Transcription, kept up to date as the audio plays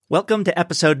Welcome to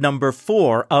episode number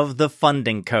 4 of The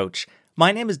Funding Coach.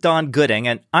 My name is Don Gooding,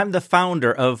 and I'm the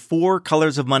founder of 4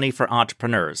 Colors of Money for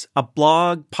Entrepreneurs, a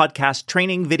blog, podcast,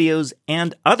 training, videos,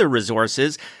 and other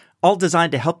resources, all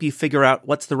designed to help you figure out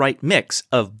what's the right mix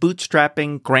of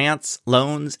bootstrapping, grants,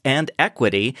 loans, and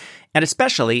equity, and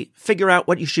especially figure out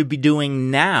what you should be doing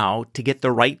now to get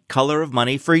the right color of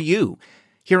money for you.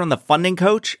 Here on The Funding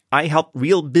Coach, I help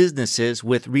real businesses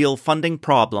with real funding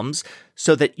problems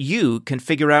so that you can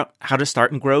figure out how to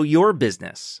start and grow your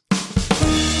business.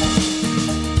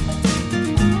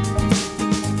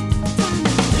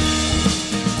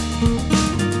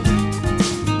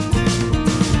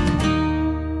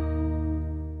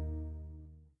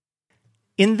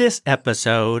 In this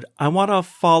episode, I want to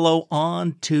follow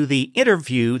on to the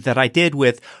interview that I did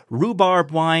with Rhubarb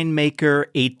winemaker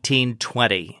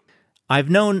 1820. I've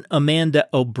known Amanda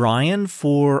O'Brien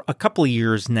for a couple of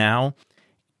years now.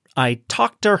 I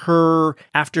talked to her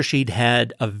after she'd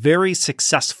had a very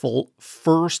successful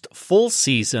first full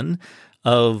season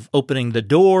of opening the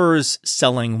doors,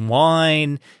 selling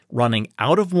wine, running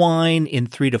out of wine in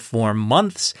 3 to 4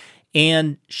 months,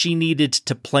 and she needed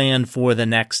to plan for the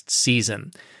next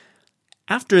season.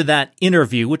 After that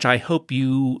interview, which I hope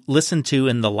you listened to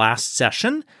in the last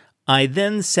session, I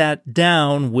then sat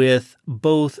down with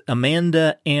both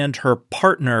Amanda and her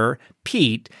partner,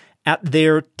 Pete, at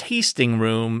their tasting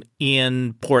room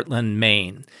in Portland,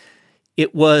 Maine.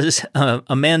 It was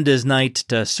Amanda's night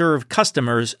to serve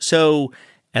customers, so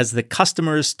as the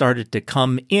customers started to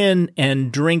come in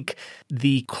and drink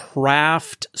the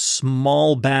craft,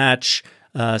 small batch,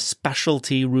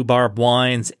 specialty rhubarb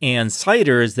wines and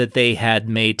ciders that they had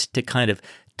made to kind of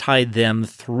tide them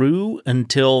through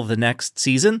until the next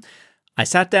season, I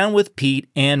sat down with Pete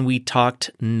and we talked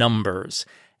numbers,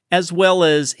 as well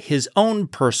as his own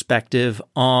perspective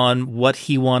on what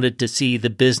he wanted to see the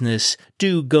business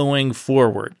do going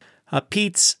forward.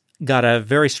 Pete's got a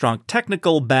very strong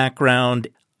technical background.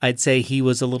 I'd say he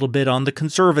was a little bit on the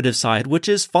conservative side, which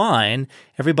is fine.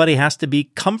 Everybody has to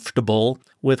be comfortable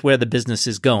with where the business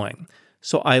is going.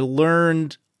 So I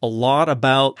learned a lot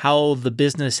about how the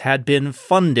business had been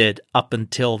funded up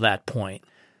until that point.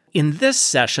 In this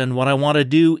session, what I want to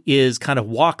do is kind of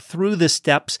walk through the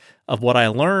steps of what I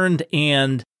learned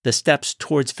and the steps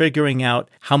towards figuring out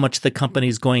how much the company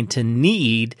is going to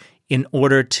need in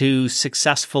order to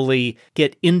successfully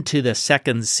get into the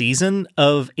second season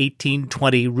of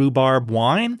 1820 Rhubarb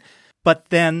wine. But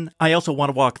then I also want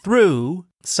to walk through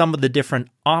some of the different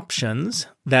options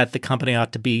that the company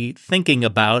ought to be thinking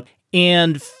about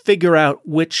and figure out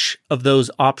which of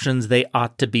those options they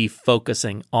ought to be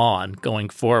focusing on going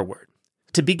forward.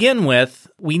 To begin with,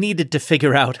 we needed to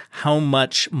figure out how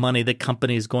much money the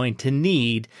company is going to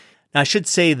need. I should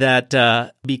say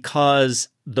that because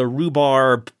the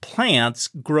rhubarb plants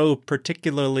grow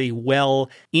particularly well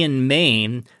in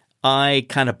Maine, I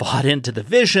kind of bought into the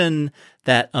vision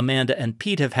that Amanda and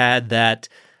Pete have had that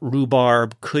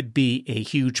rhubarb could be a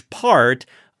huge part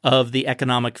of the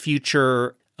economic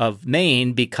future of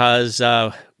Maine because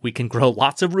we can grow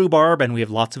lots of rhubarb and we have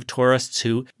lots of tourists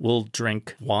who will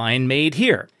drink wine made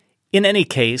here. In any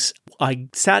case, I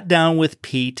sat down with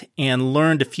Pete and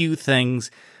learned a few things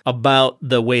about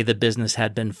the way the business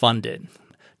had been funded.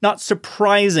 Not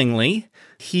surprisingly,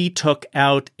 he took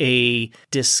out a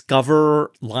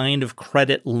Discover line of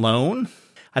credit loan.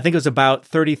 I think it was about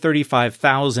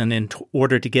 $35,000 in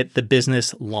order to get the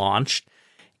business launched.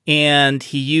 And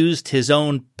he used his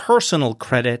own personal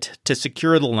credit to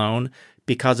secure the loan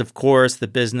because, of course, the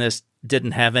business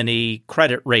didn't have any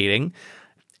credit rating.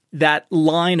 That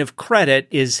line of credit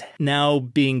is now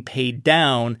being paid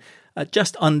down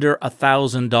just under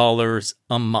 $1,000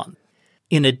 a month.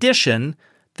 In addition,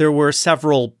 there were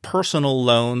several personal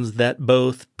loans that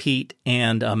both Pete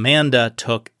and Amanda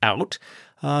took out.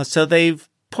 So they've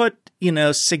put,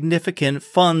 significant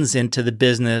funds into the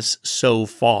business so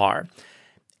far.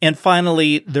 And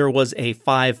finally, there was a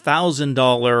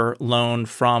 $5,000 loan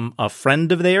from a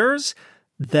friend of theirs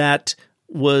that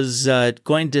was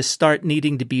going to start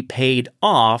needing to be paid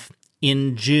off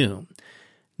in June.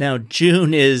 Now,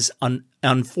 June is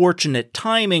unfortunate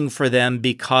timing for them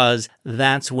because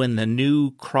that's when the new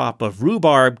crop of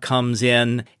rhubarb comes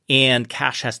in and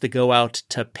cash has to go out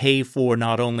to pay for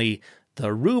not only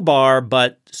the rhubarb,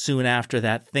 but soon after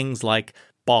that, things like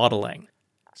bottling.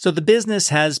 So the business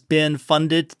has been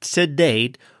funded to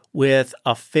date with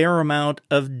a fair amount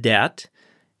of debt,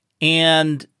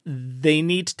 and they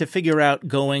need to figure out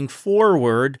going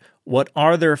forward what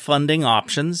are their funding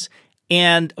options.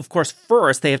 And of course,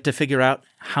 first they have to figure out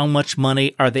how much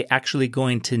money are they actually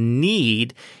going to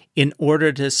need in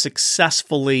order to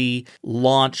successfully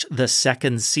launch the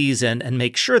second season and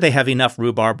make sure they have enough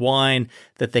rhubarb wine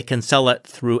that they can sell it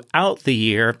throughout the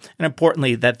year, and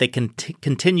importantly, that they can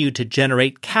continue to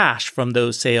generate cash from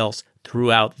those sales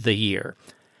throughout the year.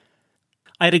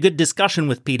 I had a good discussion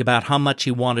with Pete about how much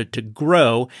he wanted to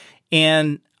grow,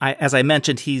 and as I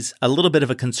mentioned, he's a little bit of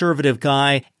a conservative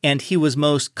guy, and he was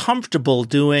most comfortable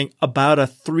doing about a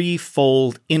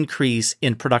 3-fold increase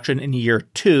in production in year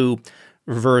 2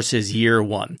 versus year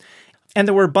 1. And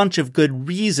there were a bunch of good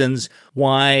reasons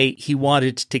why he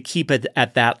wanted to keep it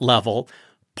at that level.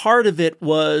 Part of it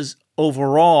was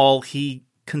overall, he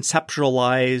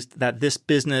conceptualized that this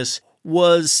business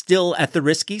was still at the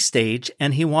risky stage,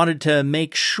 and he wanted to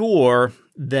make sure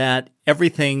that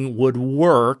everything would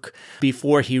work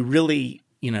before he really,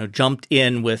 jumped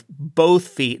in with both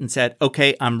feet and said,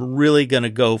 okay, I'm really going to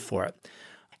go for it.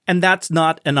 And that's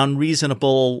not an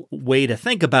unreasonable way to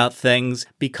think about things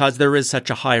because there is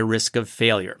such a high risk of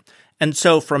failure. And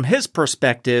so from his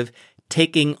perspective,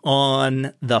 taking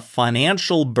on the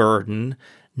financial burden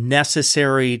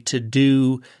necessary to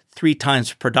do 3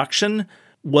 times production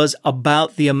was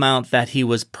about the amount that he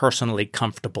was personally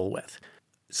comfortable with.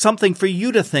 Something for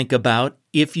you to think about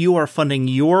if you are funding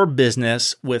your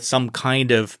business with some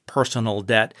kind of personal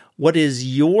debt. What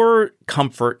is your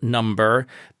comfort number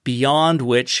beyond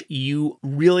which you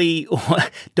really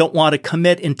don't want to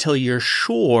commit until you're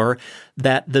sure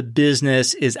that the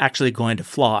business is actually going to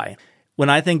fly? When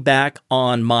I think back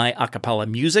on my a cappella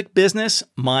music business,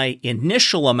 my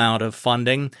initial amount of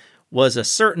funding was a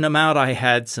certain amount. I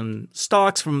had some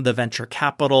stocks from the venture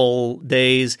capital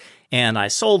days, and I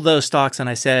sold those stocks, and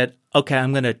I said, okay,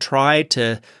 I'm going to try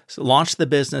to launch the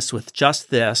business with just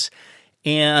this.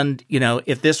 And,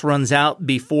 if this runs out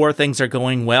before things are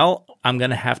going well, I'm going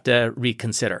to have to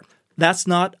reconsider. That's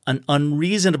not an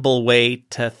unreasonable way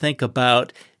to think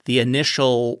about the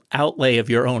initial outlay of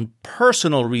your own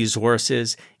personal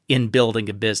resources in building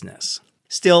a business.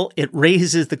 Still, it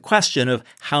raises the question of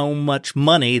how much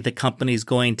money the company's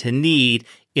going to need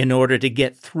in order to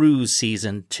get through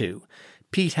season 2.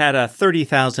 Pete had a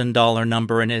 $30,000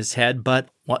 number in his head, but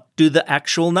what do the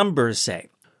actual numbers say?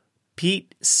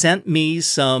 Pete sent me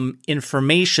some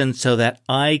information so that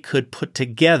I could put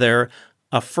together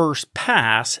a first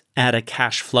pass at a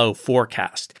cash flow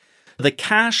forecast. The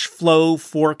cash flow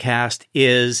forecast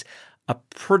is a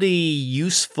pretty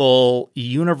useful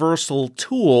universal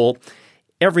tool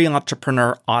every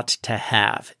entrepreneur ought to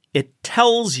have. It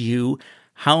tells you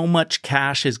how much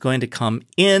cash is going to come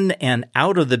in and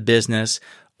out of the business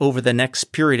over the next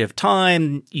period of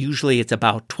time. Usually it's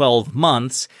about 12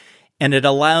 months, and it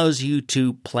allows you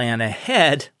to plan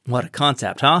ahead. What a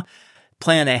concept, huh?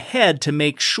 Plan ahead to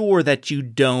make sure that you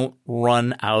don't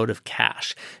run out of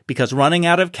cash, because running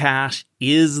out of cash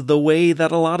is the way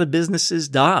that a lot of businesses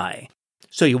die.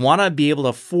 So you want to be able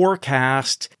to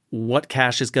forecast what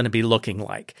cash is going to be looking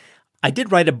like. I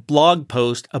did write a blog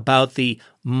post about the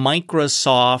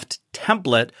Microsoft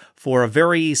template for a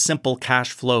very simple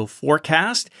cash flow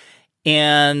forecast,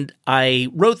 and I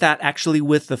wrote that actually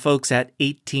with the folks at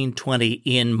 1820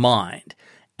 in mind.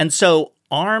 And so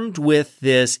armed with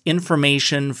this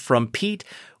information from Pete,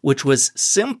 which was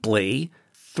simply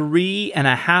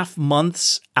 3.5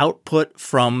 months output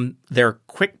from their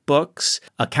QuickBooks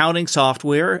accounting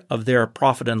software of their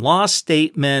profit and loss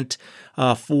statement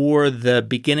for the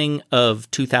beginning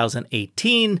of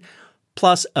 2018,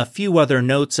 plus a few other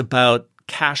notes about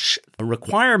cash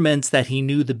requirements that he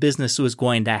knew the business was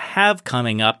going to have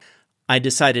coming up, I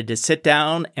decided to sit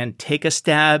down and take a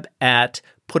stab at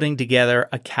putting together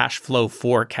a cash flow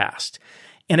forecast.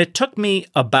 And it took me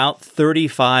about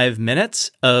 35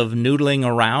 minutes of noodling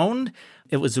around.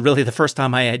 It was really the first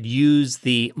time I had used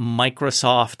the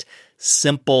Microsoft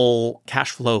simple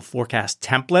cash flow forecast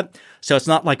template. So it's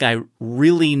not like I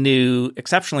really knew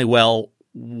exceptionally well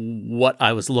what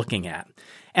I was looking at.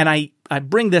 And I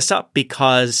bring this up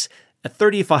because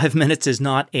 35 minutes is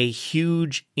not a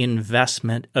huge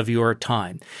investment of your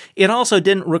time. It also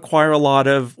didn't require a lot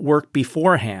of work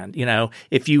beforehand.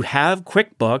 If you have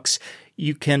QuickBooks,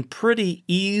 you can pretty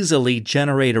easily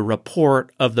generate a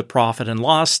report of the profit and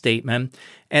loss statement.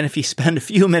 And if you spend a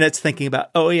few minutes thinking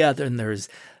about, then there's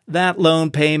that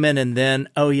loan payment, and then,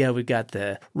 we've got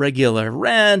the regular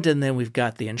rent, and then we've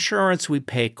got the insurance we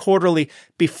pay quarterly.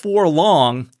 Before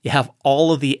long, you have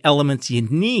all of the elements you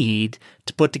need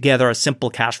to put together a simple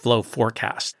cash flow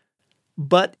forecast.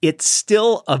 But it's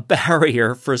still a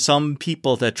barrier for some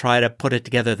people to try to put it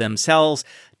together themselves.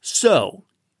 So,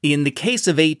 in the case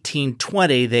of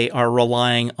 1820, they are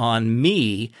relying on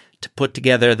me to put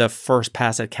together the first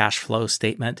pass at cash flow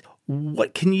statement.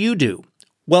 What can you do?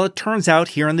 Well, it turns out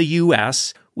here in the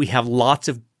US, we have lots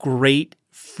of great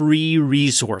free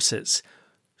resources.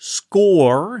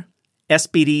 SCORE,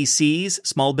 SBDCs,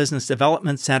 Small Business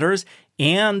Development Centers,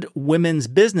 and Women's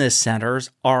Business Centers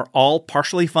are all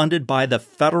partially funded by the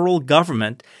federal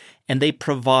government, and they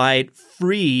provide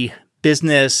free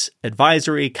business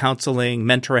advisory, counseling,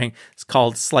 mentoring. It's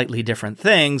called slightly different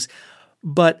things,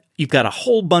 but you've got a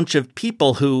whole bunch of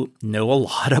people who know a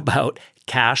lot about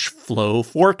cash flow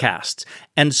forecasts.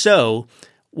 And so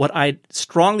what I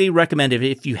strongly recommend,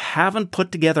 if you haven't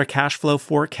put together a cash flow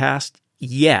forecast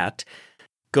yet,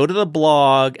 go to the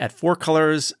blog at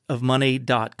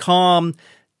fourcolorsofmoney.com,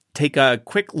 take a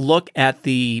quick look at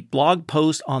the blog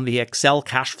post on the Excel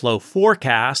cash flow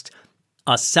forecast,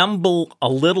 assemble a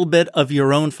little bit of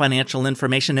your own financial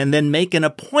information, and then make an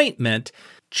appointment.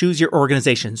 Choose your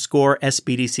organization, SCORE,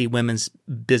 SBDC, Women's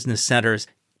Business Centers.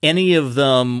 Any of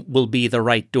them will be the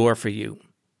right door for you.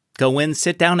 Go in,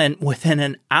 sit down, and within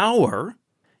an hour,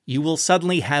 you will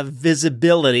suddenly have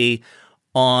visibility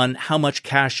on how much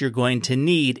cash you're going to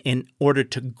need in order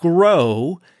to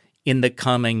grow in the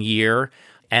coming year,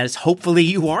 as hopefully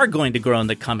you are going to grow in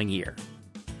the coming year.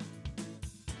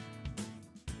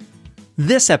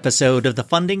 This episode of The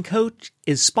Funding Coach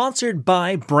is sponsored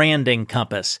by Branding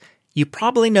Compass. You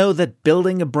probably know that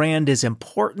building a brand is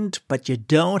important, but you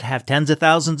don't have tens of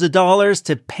thousands of dollars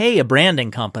to pay a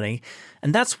branding company.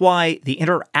 And that's why the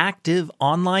interactive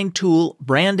online tool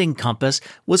Branding Compass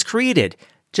was created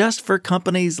just for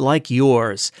companies like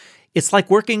yours. It's like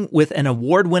working with an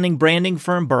award-winning branding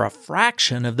firm for a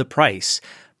fraction of the price.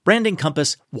 Branding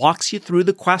Compass walks you through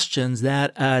the questions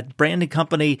that a branding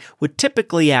company would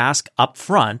typically ask up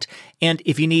front. And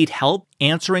if you need help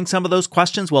answering some of those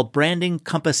questions, well, Branding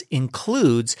Compass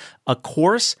includes a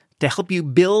course to help you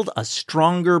build a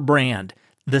stronger brand.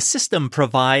 The system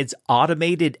provides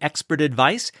automated expert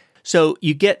advice, so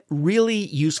you get really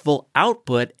useful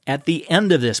output at the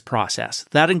end of this process.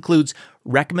 That includes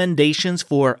recommendations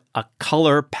for a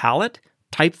color palette,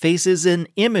 typefaces and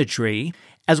imagery,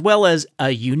 as well as a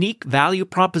unique value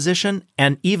proposition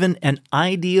and even an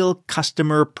ideal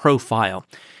customer profile.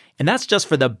 And that's just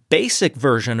for the basic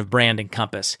version of Branding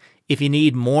Compass. If you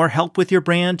need more help with your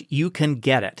brand, you can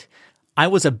get it. I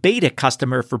was a beta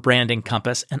customer for Branding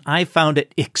Compass, and I found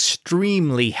it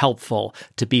extremely helpful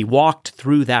to be walked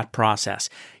through that process.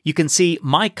 You can see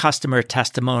my customer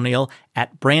testimonial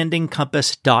at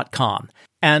brandingcompass.com.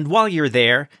 And while you're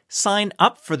there, sign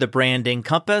up for the Branding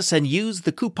Compass and use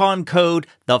the coupon code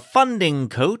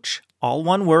TheFundingCoach, all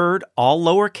one word, all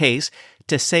lowercase,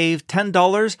 to save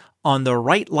 $10 on the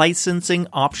right licensing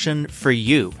option for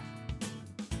you.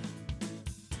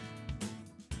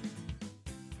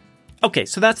 Okay,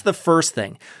 so that's the first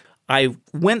thing. I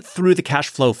went through the cash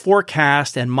flow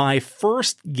forecast, and my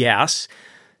first guess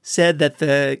said that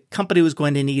the company was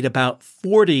going to need about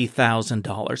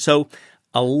 $40,000. So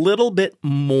a little bit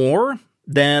more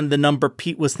than the number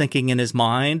Pete was thinking in his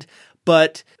mind,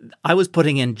 but I was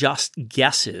putting in just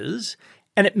guesses.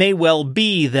 And it may well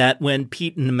be that when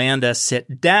Pete and Amanda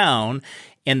sit down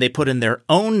and they put in their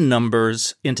own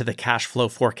numbers into the cash flow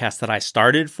forecast that I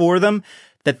started for them,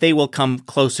 that they will come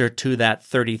closer to that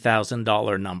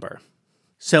 $30,000 number.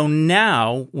 So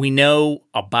now we know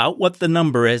about what the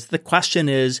number is. The question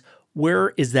is, where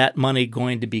is that money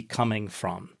going to be coming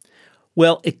from?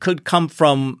 Well, it could come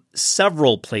from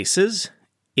several places.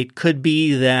 It could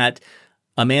be that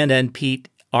Amanda and Pete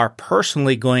are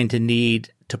personally going to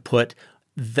need to put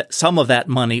some of that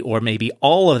money or maybe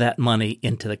all of that money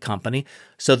into the company.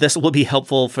 So this will be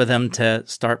helpful for them to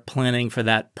start planning for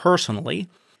that personally.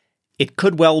 It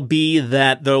could well be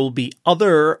that there will be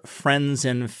other friends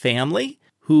and family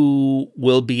who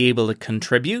will be able to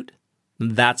contribute.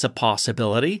 That's a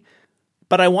possibility.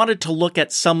 But I wanted to look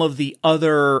at some of the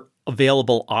other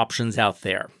available options out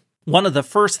there. One of the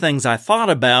first things I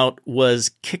thought about was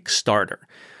Kickstarter.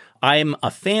 I'm a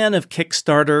fan of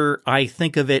Kickstarter. I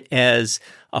think of it as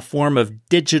a form of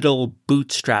digital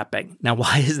bootstrapping. Now,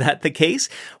 why is that the case?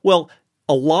 Well,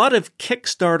 a lot of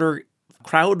Kickstarter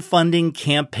crowdfunding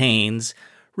campaigns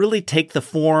really take the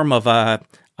form of a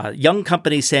young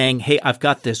company saying, hey, I've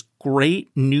got this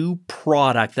great new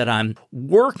product that I'm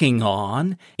working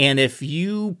on, and if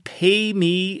you pay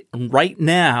me right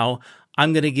now,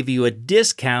 I'm going to give you a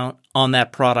discount on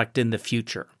that product in the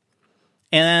future.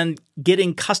 And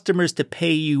getting customers to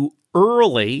pay you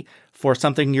early for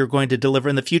something you're going to deliver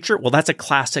in the future, well, that's a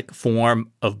classic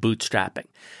form of bootstrapping.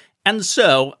 And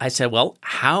so I said, well,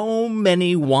 how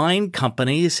many wine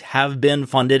companies have been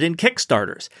funded in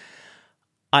Kickstarters?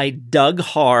 I dug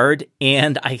hard,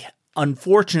 and I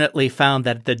unfortunately found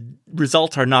that the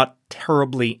results are not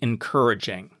terribly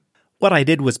encouraging. What I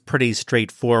did was pretty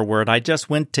straightforward. I just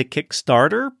went to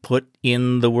Kickstarter, put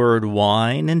in the word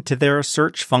wine into their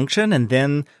search function, and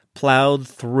then plowed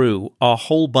through a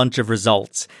whole bunch of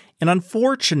results. And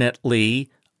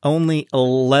unfortunately, only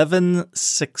 11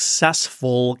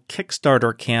 successful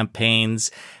Kickstarter campaigns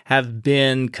have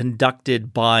been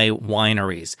conducted by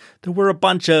wineries. There were a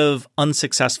bunch of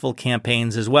unsuccessful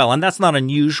campaigns as well, and that's not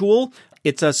unusual.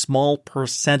 It's a small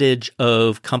percentage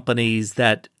of companies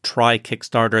that try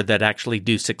Kickstarter that actually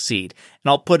do succeed. And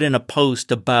I'll put in a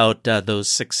post about those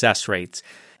success rates.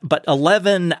 But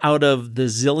 11 out of the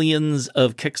zillions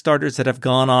of Kickstarters that have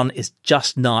gone on is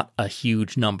just not a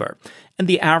huge number. And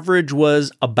the average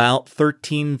was about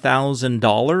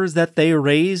 $13,000 that they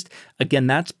raised. Again,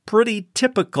 that's pretty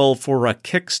typical for a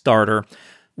Kickstarter.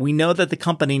 We know that the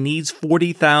company needs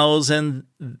 $40,000.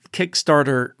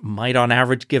 Kickstarter might on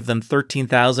average give them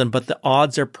 $13,000, but the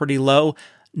odds are pretty low.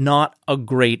 Not a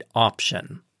great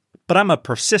option. But I'm a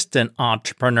persistent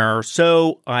entrepreneur,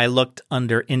 so I looked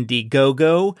under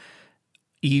Indiegogo,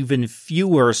 even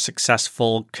fewer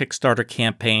successful Kickstarter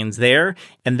campaigns there.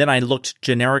 And then I looked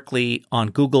generically on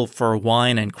Google for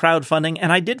wine and crowdfunding,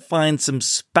 and I did find some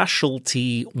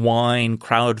specialty wine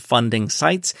crowdfunding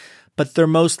sites, but they're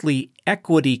mostly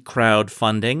equity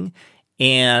crowdfunding,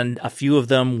 and a few of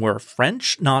them were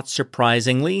French, not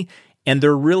surprisingly. And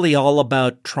they're really all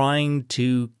about trying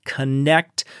to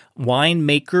connect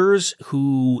winemakers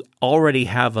who already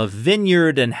have a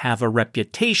vineyard and have a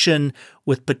reputation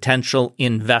with potential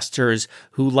investors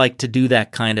who like to do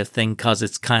that kind of thing because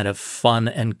it's kind of fun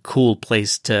and cool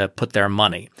place to put their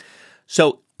money.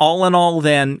 So all in all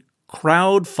then,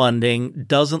 crowdfunding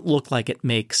doesn't look like it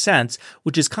makes sense,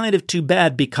 which is kind of too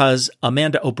bad because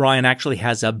Amanda O'Brien actually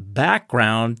has a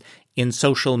background in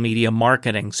social media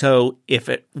marketing. So if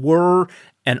it were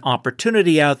an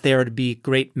opportunity out there to be a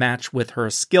great match with her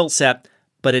skill set,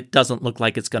 but it doesn't look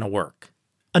like it's going to work.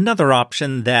 Another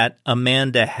option that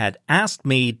Amanda had asked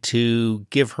me to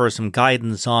give her some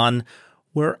guidance on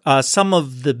were some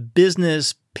of the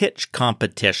business pitch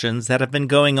competitions that have been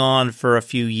going on for a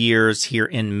few years here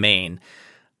in Maine.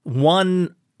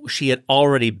 One she had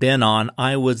already been on.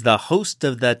 I was the host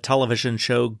of the television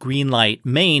show Greenlight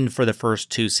Maine for the first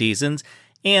 2 seasons,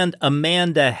 and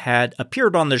Amanda had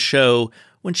appeared on the show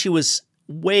when she was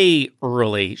way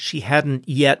early. She hadn't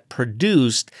yet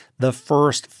produced the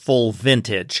first full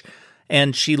vintage,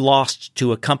 and she lost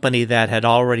to a company that had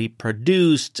already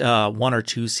produced 1 or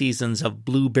 2 seasons of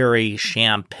blueberry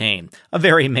champagne, a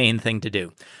very Maine thing to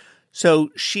do. So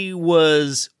she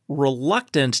was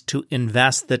reluctant to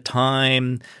invest the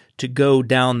time to go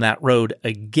down that road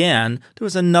again. There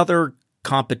was another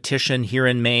competition here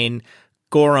in Maine.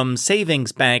 Gorham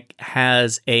Savings Bank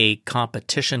has a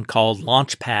competition called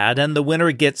Launchpad, and the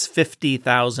winner gets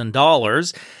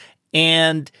 $50,000.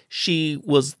 And she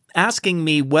was asking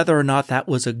me whether or not that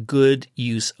was a good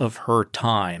use of her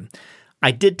time.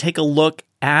 I did take a look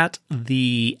at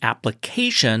the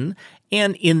application,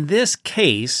 and in this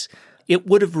case, it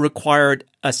would have required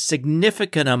a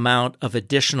significant amount of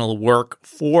additional work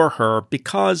for her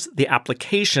because the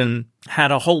application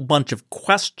had a whole bunch of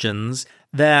questions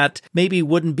that maybe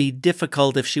wouldn't be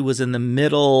difficult if she was in the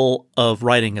middle of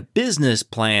writing a business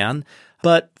plan.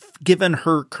 But given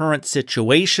her current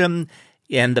situation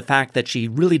and the fact that she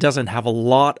really doesn't have a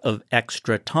lot of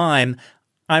extra time,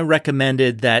 I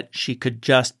recommended that she could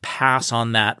just pass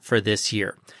on that for this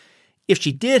year. If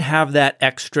she did have that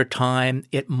extra time,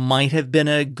 it might have been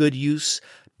a good use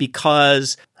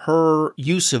because her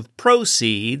use of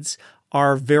proceeds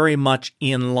are very much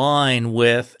in line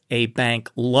with a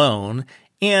bank loan.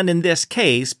 And in this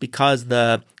case, because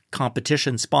the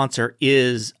competition sponsor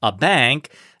is a bank,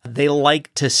 they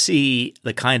like to see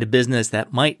the kind of business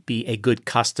that might be a good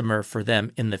customer for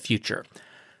them in the future.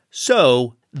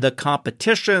 So the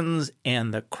competitions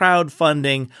and the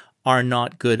crowdfunding are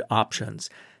not good options.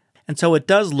 And so it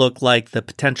does look like the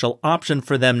potential option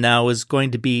for them now is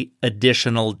going to be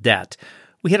additional debt.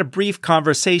 We had a brief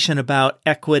conversation about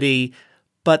equity,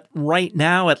 but right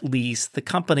now at least, the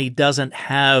company doesn't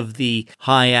have the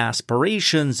high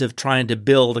aspirations of trying to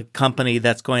build a company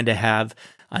that's going to have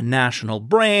a national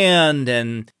brand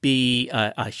and be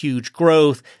a huge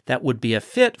growth that would be a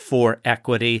fit for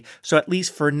equity. So at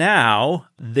least for now,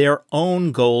 their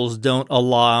own goals don't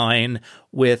align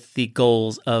with the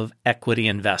goals of equity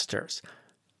investors.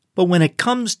 But when it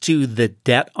comes to the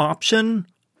debt option,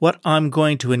 what I'm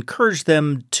going to encourage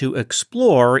them to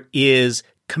explore is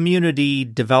Community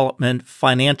Development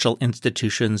Financial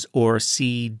Institutions, or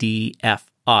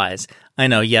CDFIs. I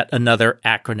know, yet another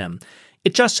acronym.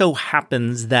 It just so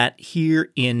happens that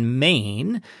here in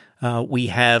Maine, We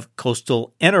have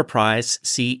Coastal Enterprise,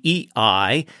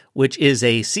 CEI, which is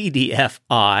a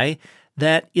CDFI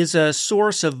that is a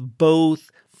source of both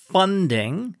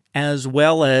funding as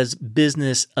well as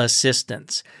business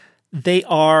assistance. They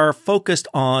are focused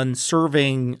on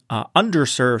serving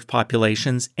underserved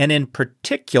populations, and in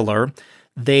particular,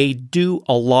 they do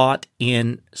a lot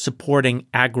in supporting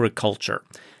agriculture.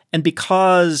 And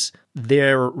because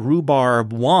their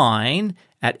rhubarb wine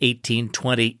at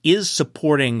 1820 is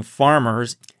supporting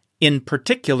farmers, in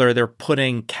particular, they're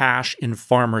putting cash in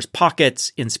farmers'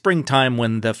 pockets in springtime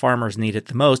when the farmers need it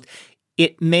the most,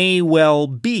 it may well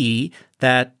be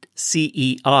that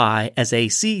CEI as a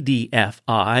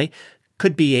CDFI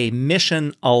could be a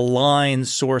mission-aligned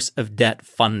source of debt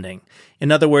funding.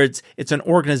 In other words, it's an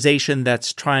organization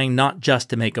that's trying not just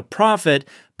to make a profit,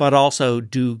 but also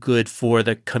do good for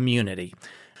the community.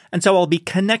 And so I'll be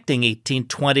connecting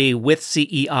 1820 with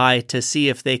CEI to see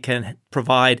if they can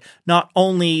provide not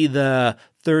only the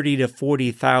 $30,000 to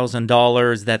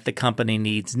 $40,000 that the company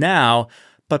needs now,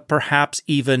 but perhaps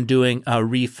even doing a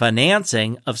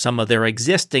refinancing of some of their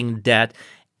existing debt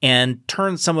and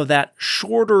turn some of that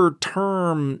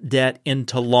shorter-term debt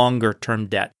into longer-term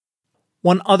debt.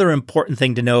 One other important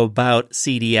thing to know about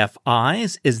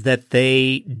CDFIs is that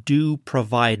they do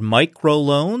provide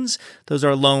microloans. Those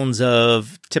are loans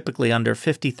of typically under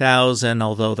 $50,000,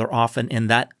 although they're often in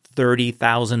that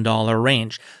 $30,000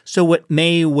 range. So it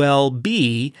may well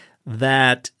be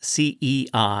that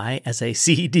CEI as a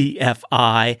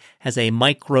CDFI has a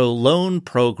microloan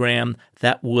program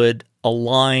that would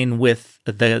align with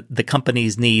the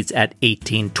company's needs at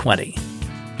 1820.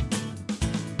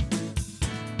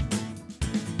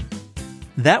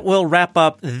 That will wrap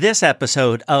up this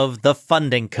episode of The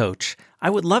Funding Coach.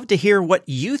 I would love to hear what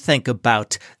you think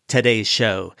about today's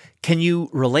show. Can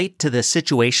you relate to the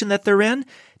situation that they're in?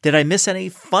 Did I miss any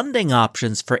funding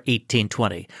options for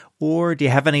 1820? Or do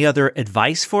you have any other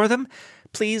advice for them?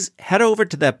 Please head over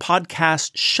to the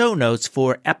podcast show notes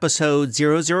for episode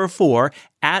 004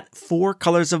 at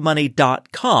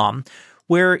fourcolorsofmoney.com,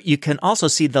 where you can also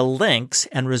see the links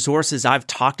and resources I've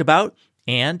talked about,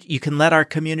 and you can let our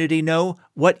community know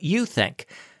what you think.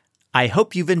 I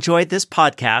hope you've enjoyed this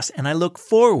podcast, and I look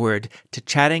forward to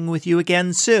chatting with you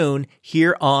again soon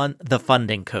here on The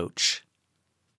Funding Coach.